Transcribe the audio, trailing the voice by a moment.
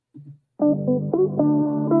What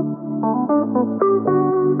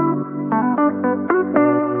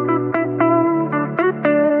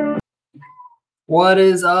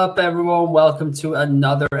is up, everyone? Welcome to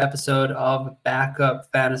another episode of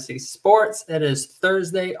Backup Fantasy Sports. It is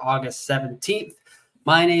Thursday, August 17th.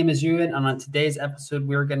 My name is Ewan, and on today's episode,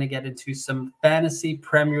 we're going to get into some Fantasy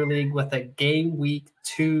Premier League with a Game Week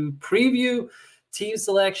 2 preview, team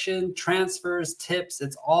selection, transfers, tips.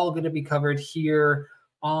 It's all going to be covered here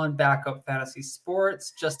on Backup Fantasy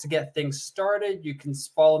Sports. Just to get things started, you can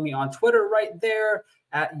follow me on Twitter right there,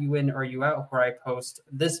 at you in or you out, where I post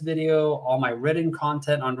this video, all my written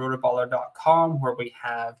content on rotoballer.com, where we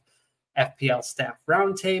have FPL staff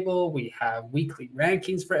roundtable, we have weekly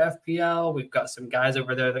rankings for FPL, we've got some guys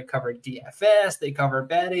over there that cover DFS, they cover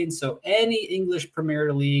betting. So any English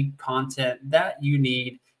Premier League content that you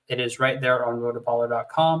need, it is right there on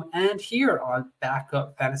rotoballer.com and here on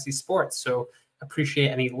Backup Fantasy Sports. So appreciate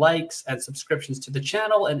any likes and subscriptions to the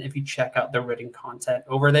channel, and if you check out the written content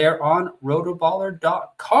over there on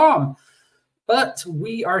rotoballer.com. But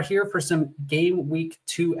we are here for some Game Week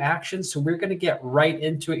 2 action, so we're going to get right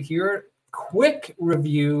into it here. Quick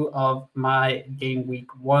review of my Game Week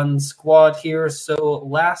 1 squad here. So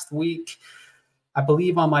last week, I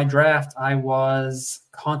believe on my draft, I was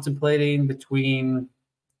contemplating between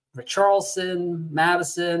Richarlison,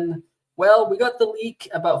 Madison. Well, we got the leak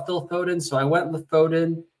about Phil Foden, so I went with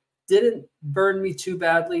Foden. Didn't burn me too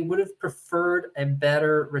badly. Would have preferred a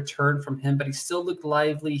better return from him, but he still looked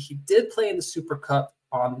lively. He did play in the Super Cup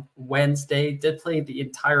on Wednesday, did play the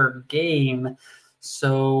entire game.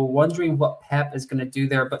 So wondering what Pep is going to do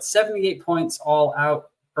there. But 78 points all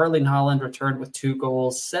out. Erling Haaland returned with 2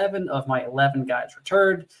 goals. 7 of my 11 guys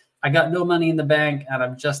returned. I got no money in the bank, and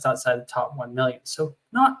I'm just outside the top 1 million. So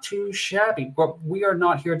not too shabby. But we are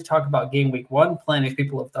not here to talk about Game Week 1. Plenty of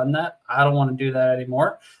people have done that. I don't want to do that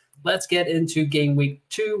anymore. Let's get into Game Week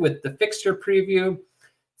 2 with the fixture preview.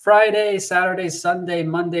 Friday, Saturday, Sunday,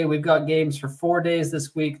 Monday, we've got games for 4 days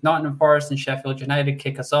this week. Nottingham Forest and Sheffield United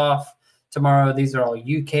kick us off tomorrow. These are all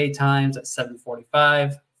UK times at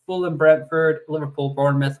 7:45. Fulham, Brentford, Liverpool,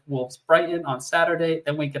 Bournemouth, Wolves, Brighton on Saturday.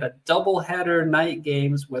 Then we get a double-header night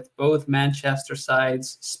games with both Manchester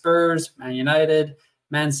sides, Spurs, Man United,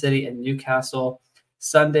 Man City, and Newcastle.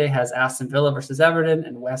 Sunday has Aston Villa versus Everton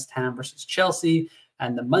and West Ham versus Chelsea.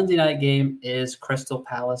 And the Monday night game is Crystal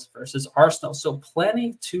Palace versus Arsenal. So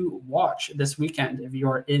plenty to watch this weekend if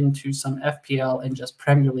you're into some FPL and just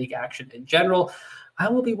Premier League action in general. I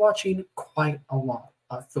will be watching quite a lot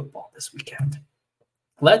of football this weekend.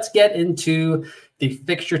 Let's get into the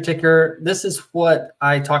fixture ticker. This is what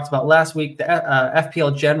I talked about last week. The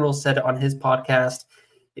FPL General said it on his podcast.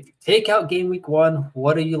 If you take out Game Week 1,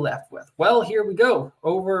 what are you left with? Well, here we go.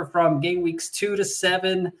 Over from Game Weeks 2 to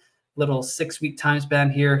 7, little 6-week time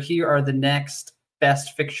span here. Here are the next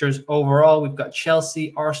best fixtures overall. We've got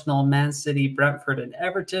Chelsea, Arsenal, Man City, Brentford, and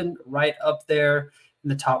Everton right up there in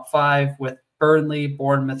the top 5, with Burnley,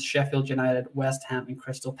 Bournemouth, Sheffield United, West Ham, and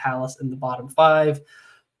Crystal Palace in the bottom 5.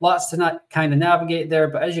 Lots to not kind of navigate there,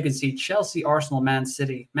 but as you can see, Chelsea, Arsenal, Man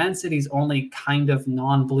City. Man City's only kind of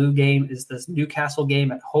non-blue game is this Newcastle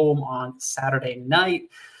game at home on Saturday night,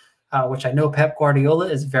 which I know Pep Guardiola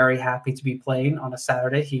is very happy to be playing on a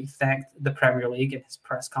Saturday. He thanked the Premier League in his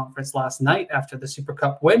press conference last night after the Super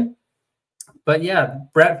Cup win. But yeah,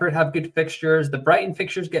 Brentford have good fixtures. The Brighton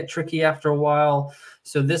fixtures get tricky after a while.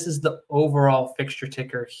 So this is the overall fixture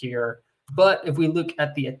ticker here. But if we look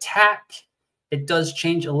at the attack, it does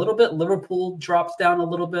change a little bit. Liverpool drops down a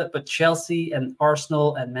little bit, but Chelsea and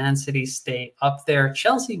Arsenal and Man City stay up there.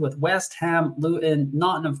 Chelsea with West Ham, Luton,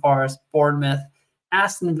 Nottingham Forest, Bournemouth,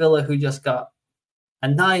 Aston Villa, who just got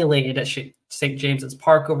annihilated at St. James's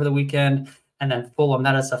Park over the weekend, and then Fulham.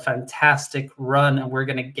 That is a fantastic run, and we're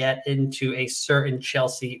going to get into a certain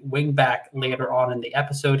Chelsea wingback later on in the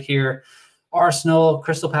episode here. Arsenal,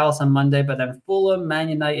 Crystal Palace on Monday, but then Fulham, Man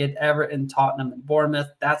United, Everton, Tottenham, and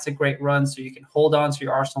Bournemouth. That's a great run, so you can hold on to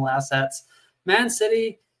your Arsenal assets. Man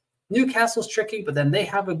City, Newcastle's tricky, but then they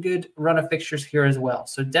have a good run of fixtures here as well.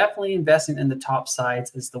 So definitely investing in the top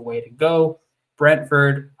sides is the way to go.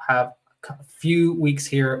 Brentford have a few weeks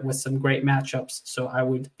here with some great matchups, so I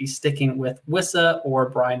would be sticking with Wissa or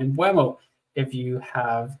Brian Mbeumo if you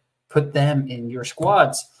have put them in your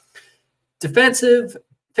squads. Defensive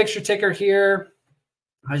fixture ticker here.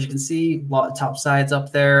 As you can see, a lot of top sides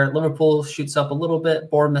up there. Liverpool shoots up a little bit.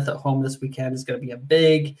 Bournemouth at home this weekend is going to be a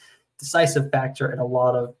big decisive factor in a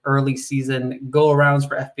lot of early season go-arounds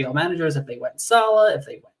for FPL managers. If they went Salah, if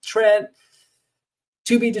they went Trent,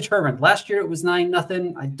 to be determined. Last year it was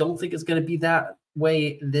 9-0. I don't think it's going to be that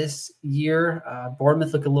way this year.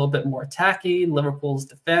 Bournemouth look a little bit more attacking. Liverpool's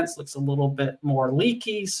defense looks a little bit more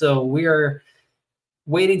leaky. So we are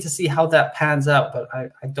waiting to see how that pans out. But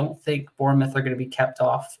I don't think Bournemouth are going to be kept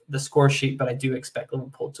off the score sheet, but I do expect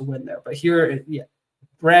Liverpool to win there. But here,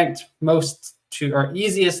 ranked most to or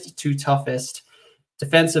easiest to toughest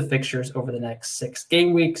defensive fixtures over the next 6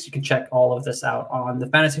 game weeks. You can check all of this out on the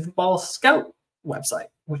Fantasy Football Scout website,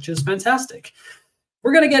 which is fantastic.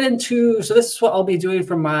 We're going to get into, so this is what I'll be doing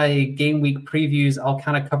for my game week previews. I'll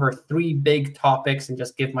kind of cover 3 big topics and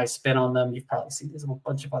just give my spin on them. You've probably seen this in a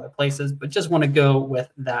bunch of other places, but just want to go with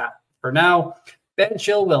that for now. Ben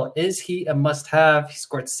Chilwell, is he a must-have? He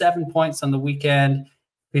scored 7 points on the weekend.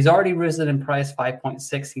 He's already risen in price,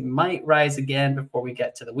 5.6. He might rise again before we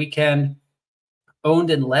get to the weekend. Owned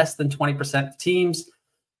in less than 20% of teams.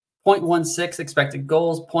 0.16 expected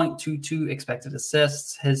goals, 0.22 expected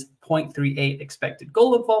assists. His 0.38 expected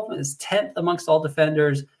goal involvement is 10th amongst all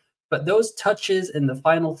defenders. But those touches in the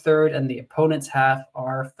final third and the opponent's half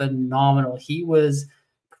are phenomenal. He was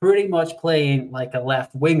pretty much playing like a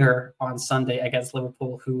left winger on Sunday against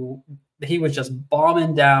Liverpool, who he was just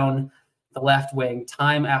bombing down the left wing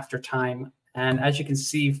time after time. And as you can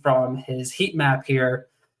see from his heat map here,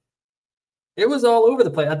 it was all over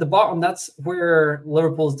the place. At the bottom, that's where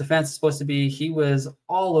Liverpool's defense is supposed to be. He was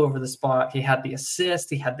all over the spot. He had the assist.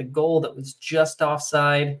 He had the goal that was just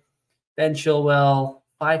offside. Ben Chilwell,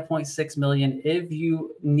 5.6 million. If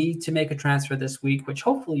you need to make a transfer this week, which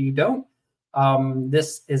hopefully you don't,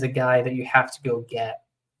 this is a guy that you have to go get.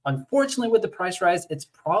 Unfortunately, with the price rise, it's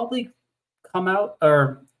probably come out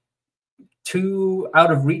or too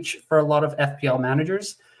out of reach for a lot of FPL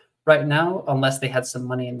managers right now, unless they had some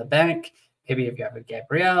money in the bank. Maybe if you have a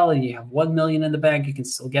Gabriel and you have 1 million in the bank, you can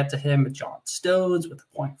still get to him. With John Stones with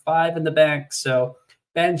 0.5 in the bank. So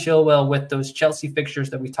Ben Chilwell with those Chelsea fixtures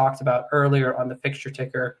that we talked about earlier on the fixture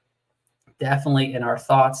ticker, definitely in our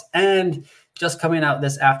thoughts. And just coming out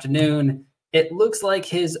this afternoon, it looks like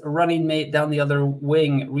his running mate down the other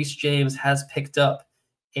wing, Reece James, has picked up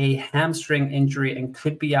a hamstring injury and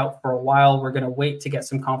could be out for a while. We're going to wait to get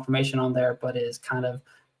some confirmation on there, but it is kind of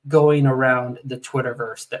going around the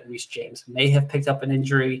Twitterverse that Reece James may have picked up an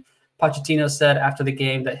injury. Pochettino said after the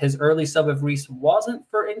game that his early sub of Reece wasn't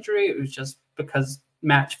for injury. It was just because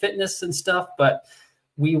match fitness and stuff, but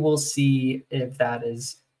we will see if that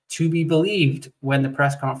is to be believed when the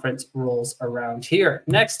press conference rolls around here.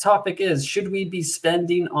 Next topic is, should we be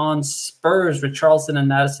spending on Spurs? Richarlison and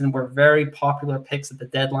Maddison were very popular picks at the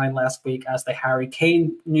deadline last week as the Harry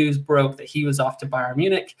Kane news broke that he was off to Bayern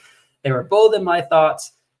Munich. They were both in my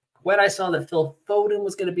thoughts. When I saw that Phil Foden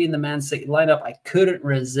was going to be in the Man City lineup, I couldn't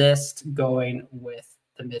resist going with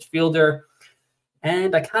the midfielder.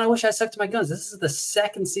 And I kind of wish I stuck to my guns. This is the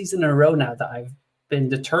 2nd season in a row now that I've been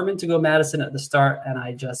determined to go Maddison at the start, and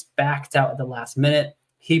I just backed out at the last minute.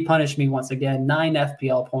 He punished me once again, 9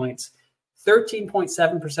 FPL points.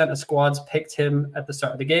 13.7% of squads picked him at the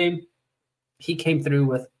start of the game. He came through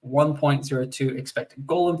with 1.02 expected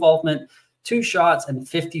goal involvement, 2 shots, and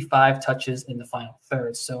 55 touches in the final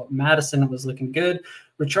third. So Maddison was looking good.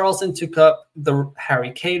 Richarlison took up the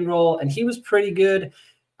Harry Kane role, and he was pretty good.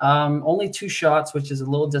 Only 2 shots, which is a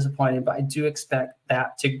little disappointing, but I do expect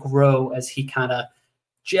that to grow as he kind of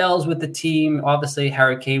gels with the team. Obviously,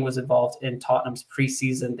 Harry Kane was involved in Tottenham's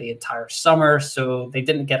preseason the entire summer, so they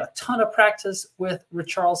didn't get a ton of practice with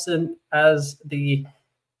Richarlison as the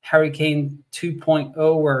Harry Kane 2.0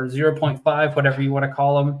 or 0.5, whatever you want to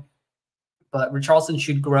call him. But Richarlison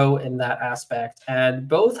should grow in that aspect. And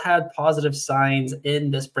both had positive signs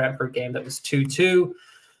in this Brentford game that was 2-2.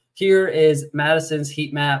 Here is Maddison's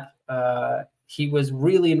heat map. He was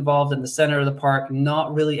really involved in the center of the park,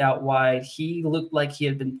 not really out wide. He looked like he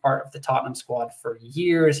had been part of the Tottenham squad for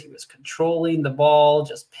years. He was controlling the ball,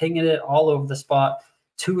 just pinging it all over the spot.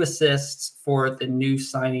 2 assists for the new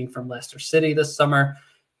signing from Leicester City this summer.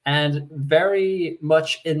 And very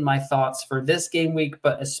much in my thoughts for this game week,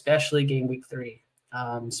 but especially game week 3.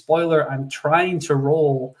 Spoiler, I'm trying to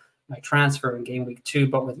roll my transfer in game week 2,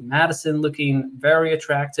 but with Maddison looking very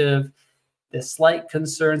attractive, the slight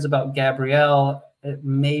concerns about Gabriel, it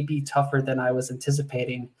may be tougher than I was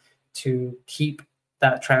anticipating to keep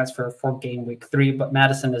that transfer for game week 3, but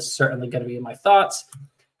Maddison is certainly going to be in my thoughts,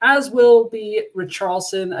 as will be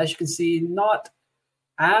Richarlison. As you can see, not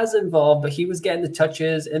as involved, but he was getting the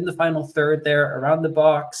touches in the final third there around the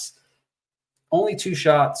box. Only 2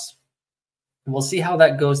 shots. We'll see how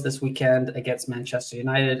that goes this weekend against Manchester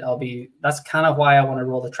United. That's kind of why I want to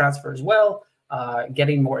roll the transfer as well.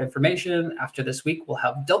 Getting more information after this week. We'll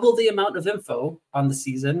have double the amount of info on the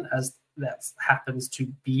season as that happens to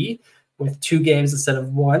be with 2 games instead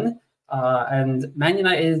of 1. And Man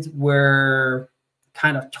United were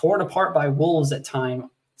kind of torn apart by Wolves at times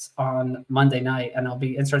on Monday night, and I'll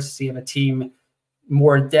be interested to see if a team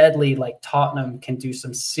more deadly like Tottenham can do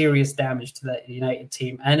some serious damage to that United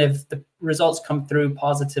team. And if the results come through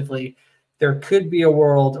positively, there could be a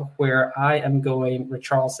world where I am going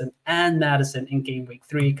Richarlison and Maddison in game week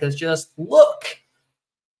 3, because just look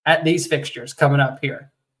at these fixtures coming up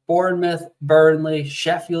here. Bournemouth, Burnley,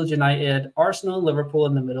 Sheffield United, Arsenal, Liverpool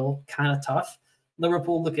in the middle, kind of tough.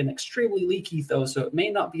 Liverpool looking extremely leaky, though, so it may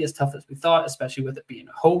not be as tough as we thought, especially with it being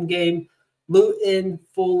a home game. Luton,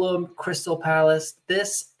 Fulham, Crystal Palace.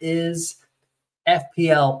 This is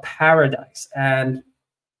FPL paradise. And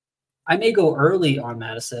I may go early on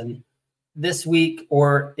Maddison this week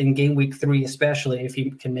or in game week 3, especially if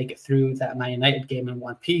he can make it through that Man United game in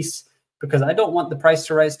one piece, because I don't want the price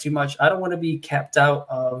to rise too much. I don't want to be kept out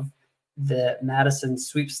of the Maddison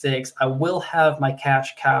sweepstakes. I will have my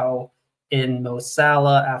cash cow in Mo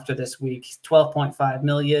Salah after this week. 12.5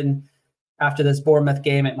 million. After this Bournemouth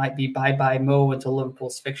game, it might be bye-bye Mo until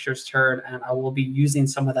Liverpool's fixtures turn, and I will be using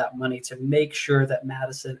some of that money to make sure that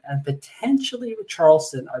Maddison and potentially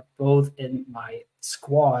Richarlison are both in my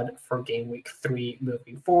squad for game week 3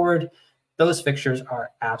 moving forward. Those fixtures are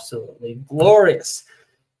absolutely glorious.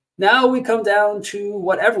 Now we come down to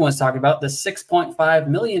what everyone's talking about, the 6.5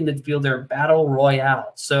 million midfielder battle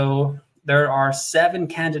royale. So there are 7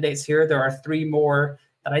 candidates here. There are 3 more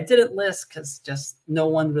that I didn't list because just no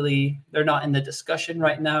one really, they're not in the discussion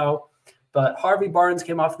right now. But Harvey Barnes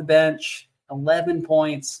came off the bench, 11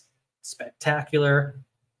 points, spectacular.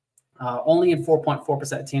 Only in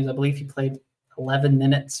 4.4% of teams. I believe he played 11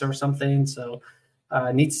 minutes or something. So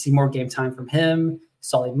need to see more game time from him.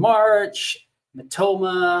 Solly March,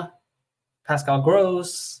 Matoma, Pascal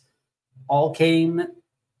Gross, all came,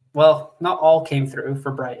 well, not all came through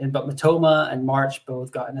for Brighton, but Matoma and March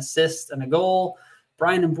both got an assist and a goal.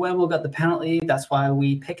 Brian Mbeumo got the penalty. That's why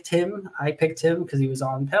we picked him. I picked him because he was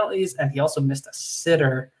on penalties, and he also missed a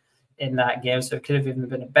sitter in that game, so it could have even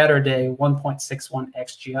been a better day. 1.61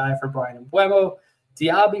 XGI for Brian Mbeumo.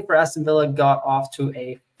 Diaby for Aston Villa got off to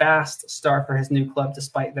a fast start for his new club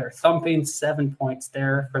despite their thumping. 7 points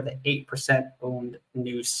there for the 8% owned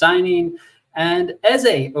new signing. And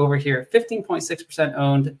Eze over here, 15.6%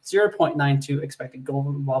 owned, 0.92 expected goal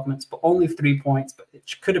involvements, but only 3 points. But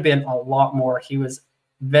it could have been a lot more. He was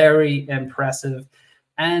very impressive.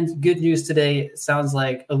 And good news today, it sounds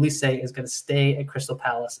like Elise is going to stay at Crystal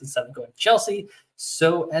Palace instead of going to Chelsea.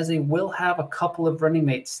 So Eze will have a couple of running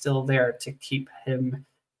mates still there to keep him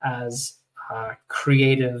as a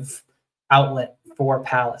creative outlet for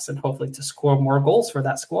Palace and hopefully to score more goals for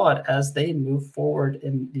that squad as they move forward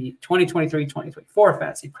in the 2023-2024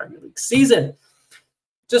 Fantasy Premier League season.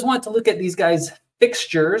 Just wanted to look at these guys'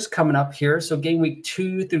 fixtures coming up here. So game week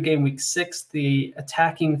 2 through game week 6, the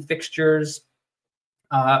attacking fixtures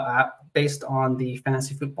based on the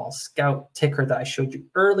Fantasy Football Scout ticker that I showed you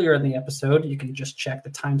earlier in the episode. You can just check the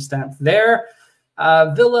timestamp there.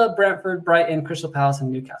 Villa, Brentford, Brighton, Crystal Palace,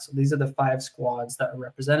 and Newcastle. These are the 5 squads that are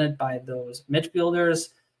represented by those midfielders.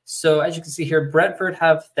 So as you can see here, Brentford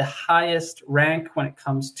have the highest rank when it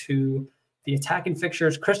comes to the attacking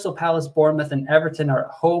fixtures. Crystal Palace, Bournemouth, and Everton are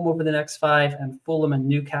at home over the next 5, and Fulham and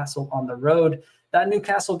Newcastle on the road. That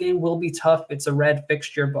Newcastle game will be tough. It's a red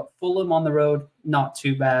fixture, but Fulham on the road, not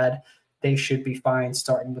too bad. They should be fine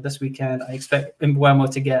starting with this weekend. I expect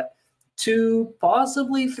Mbeumo to get 2,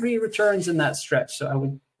 possibly 3 returns in that stretch. So I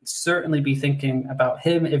would certainly be thinking about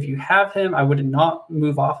him. If you have him, I would not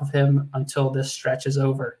move off of him until this stretch is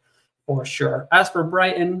over for sure. As for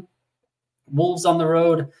Brighton, Wolves on the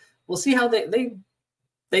road, we'll see how they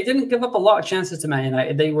didn't give up a lot of chances to Man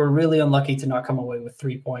United. They were really unlucky to not come away with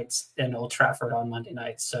 3 points in Old Trafford on Monday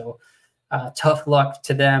night. So tough luck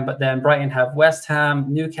to them. But then Brighton have West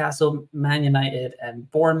Ham, Newcastle, Man United, and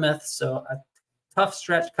Bournemouth. So a tough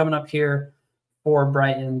stretch coming up here for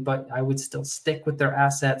Brighton, but I would still stick with their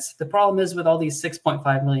assets. The problem is with all these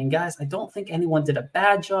 6.5 million guys, I don't think anyone did a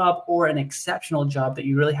bad job or an exceptional job that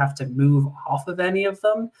you really have to move off of any of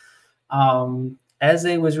them.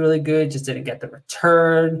 Eze was really good, just didn't get the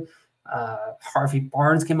return. Harvey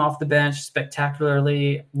Barnes came off the bench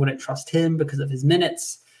spectacularly. Wouldn't trust him because of his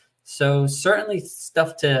minutes. So certainly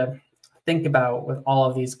stuff to think about with all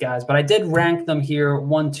of these guys. But I did rank them here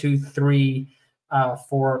 1, 2, 3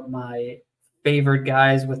 for my favored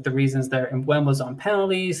guys with the reasons there. And Mbeumo's on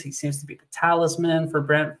penalties. He seems to be the talisman for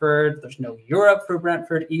Brentford. There's no Europe for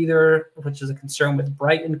Brentford either, which is a concern with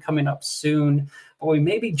Brighton coming up soon. But we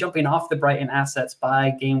may be jumping off the Brighton assets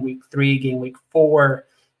by game week 3, game week 4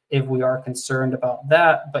 if we are concerned about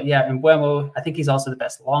that. But yeah, Mbeumo, I think he's also the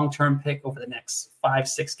best long-term pick over the next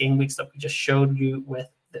 5-6 game weeks that we just showed you with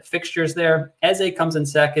the fixtures there. Eze comes in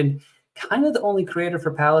second, kind of the only creator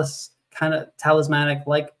for Palace, kind of talismanic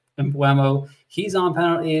like Mbeumo. He's on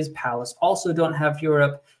penalties. Palace also don't have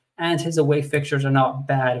Europe, and his away fixtures are not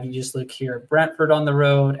bad. If you just look here, Brentford on the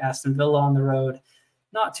road, Aston Villa on the road,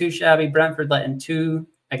 not too shabby. Brentford let in 2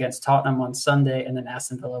 against Tottenham on Sunday, and then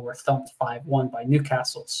Aston Villa were thumped 5-1 by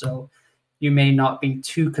Newcastle. So you may not be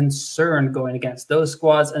too concerned going against those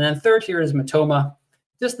squads. And then third here is Matoma,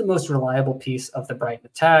 just the most reliable piece of the Brighton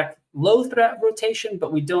attack. Low threat rotation,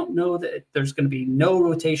 but we don't know that there's going to be no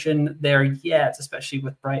rotation there yet, especially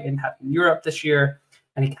with Brighton having Europe this year.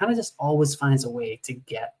 And he kind of just always finds a way to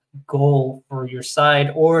get a goal for your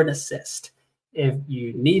side or an assist if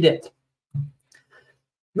you need it.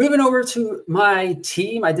 Moving over to my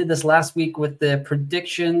team, I did this last week with the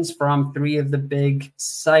predictions from 3 of the big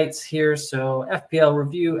sites here. So FPL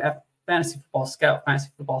Review, Fantasy Football Scout, Fantasy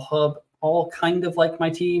Football Hub, all kind of like my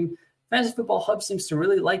team. Fantasy Football Hub seems to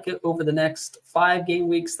really like it over the next 5 game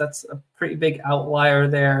weeks. That's a pretty big outlier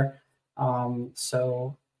there.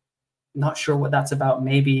 So not sure what that's about.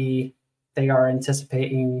 Maybe they are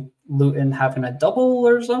anticipating Luton having a double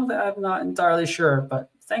or something. I'm not entirely sure, but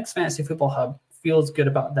thanks, Fantasy Football Hub. Feels good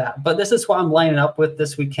about that. But this is what I'm lining up with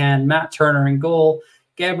this weekend. Matt Turner in goal,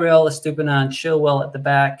 Gabriel Estupiñán, Chilwell at the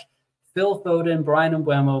back, Phil Foden, Brian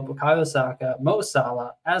Mbeumo, Bukayo Saka, Mo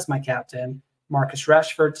Salah as my captain, Marcus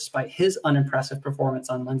Rashford, despite his unimpressive performance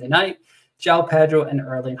on Monday night, João Pedro and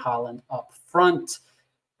Erling Haaland up front.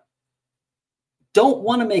 Don't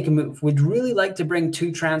want to make a move. Would really like to bring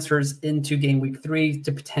 2 transfers into game week 3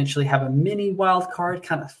 to potentially have a mini wild card,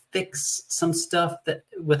 kind of fix some stuff that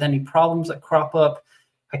with any problems that crop up.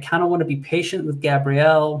 I kind of want to be patient with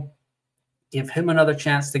Gabriel, give him another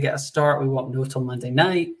chance to get a start. We won't know till Monday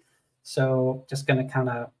night. So just going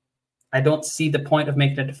to I don't see the point of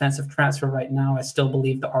making a defensive transfer right now. I still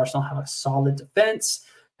believe the Arsenal have a solid defense.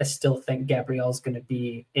 I still think Gabriel is going to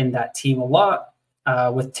be in that team a lot.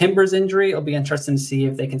 With Timber's injury, it'll be interesting to see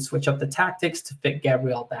if they can switch up the tactics to fit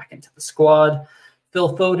Gabriel back into the squad.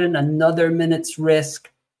 Phil Foden, another minute's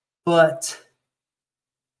risk, but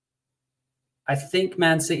I think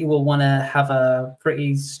Man City will want to have a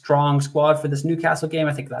pretty strong squad for this Newcastle game.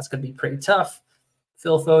 I think that's going to be pretty tough.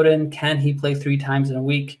 Phil Foden, can he play 3 times in a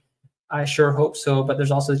week? I sure hope so, but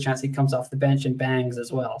there's also the chance he comes off the bench and bangs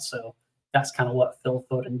as well. So that's kind of what Phil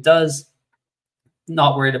Foden does.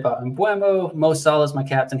 Not worried about Mbeumo. Mo Salah is my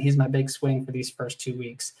captain. He's my big swing for these first 2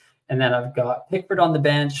 weeks. And then I've got Pickford on the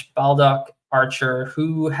bench, Baldock, Archer,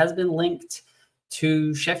 who has been linked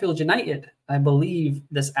to Sheffield United, I believe,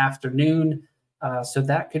 this afternoon. So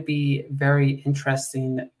that could be very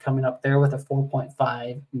interesting coming up there with a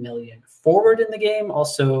 4.5 million forward in the game.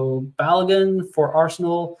 Also, Balogun for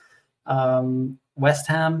Arsenal, West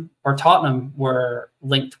Ham or Tottenham were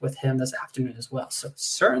linked with him this afternoon as well. So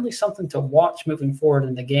certainly something to watch moving forward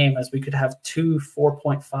in the game, as we could have 2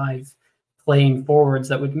 4.5 playing forwards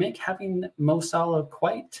that would make having Mo Salah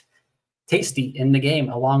quite tasty in the game,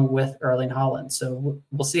 along with Erling Haaland. So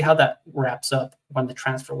we'll see how that wraps up when the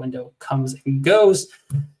transfer window comes and goes.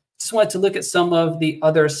 Just wanted to look at some of the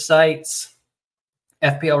other sites.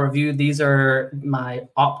 FPL Review, these are my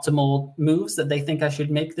optimal moves that they think I should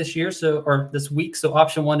make this year, or this week. So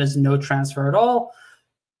option 1 is no transfer at all.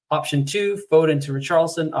 Option 2, Foden to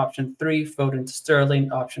Richarlison. Option 3, Foden to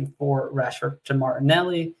Sterling. Option 4, Rashford to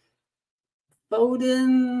Martinelli.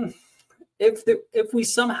 Foden, if we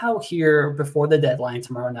somehow hear before the deadline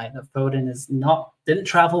tomorrow night that Foden didn't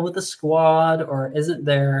travel with the squad or isn't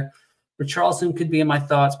there, Richarlison could be in my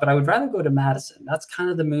thoughts, but I would rather go to Maddison. That's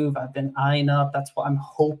kind of the move I've been eyeing up. That's what I'm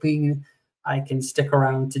hoping I can stick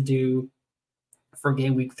around to do for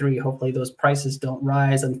game week 3. Hopefully those prices don't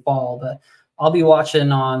rise and fall, but I'll be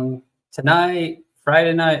watching on tonight,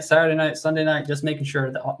 Friday night, Saturday night, Sunday night, just making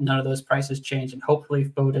sure that none of those prices change. And hopefully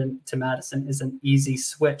Foden to Maddison is an easy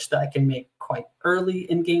switch that I can make quite early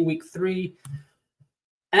in game week 3.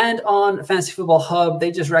 And on Fantasy Football Hub, they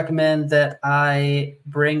just recommend that I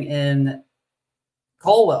bring in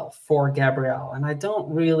Colwell for Gabriel. And I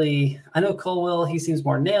know Colwell, he seems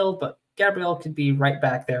more nailed, but Gabriel could be right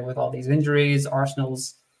back there with all these injuries.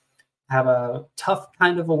 Arsenal's have a tough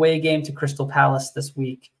kind of away game to Crystal Palace this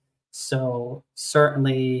week. So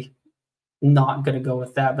certainly not going to go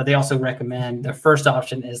with that. But they also recommend the first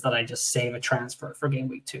option is that I just save a transfer for game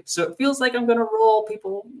week 2. So it feels like I'm going to roll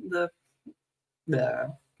people.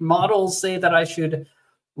 The models say that I should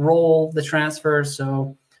roll the transfer,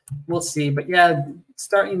 so we'll see. But yeah,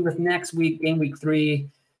 starting with next week, game week 3,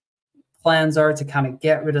 plans are to kind of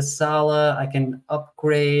get rid of Salah. I can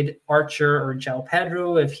upgrade Archer or João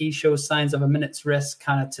Pedro if he shows signs of a minute's risk,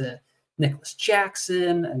 kind of to Nicholas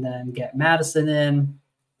Jackson, and then get Madison in.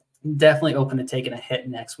 Definitely open to taking a hit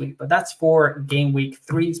next week. But that's for Game Week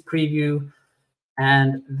 3's preview.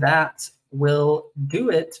 And that will do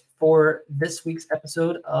it for this week's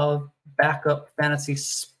episode of Backup Fantasy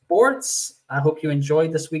Sports. I hope you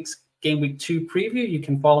enjoyed this week's Game Week 2 preview. You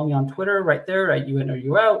can follow me on Twitter right there at You In or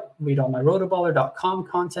You Out. Read all my rotoballer.com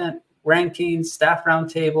content, rankings, staff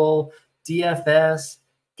roundtable, DFS,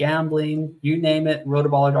 gambling, you name it.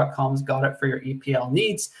 Rotoballer.com's got it for your EPL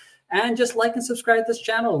needs. And just like and subscribe to this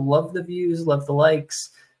channel. Love the views, love the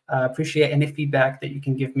likes. Appreciate any feedback that you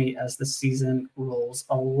can give me as the season rolls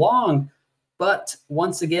along. But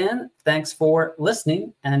once again, thanks for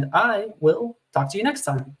listening, and I will talk to you next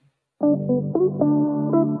time.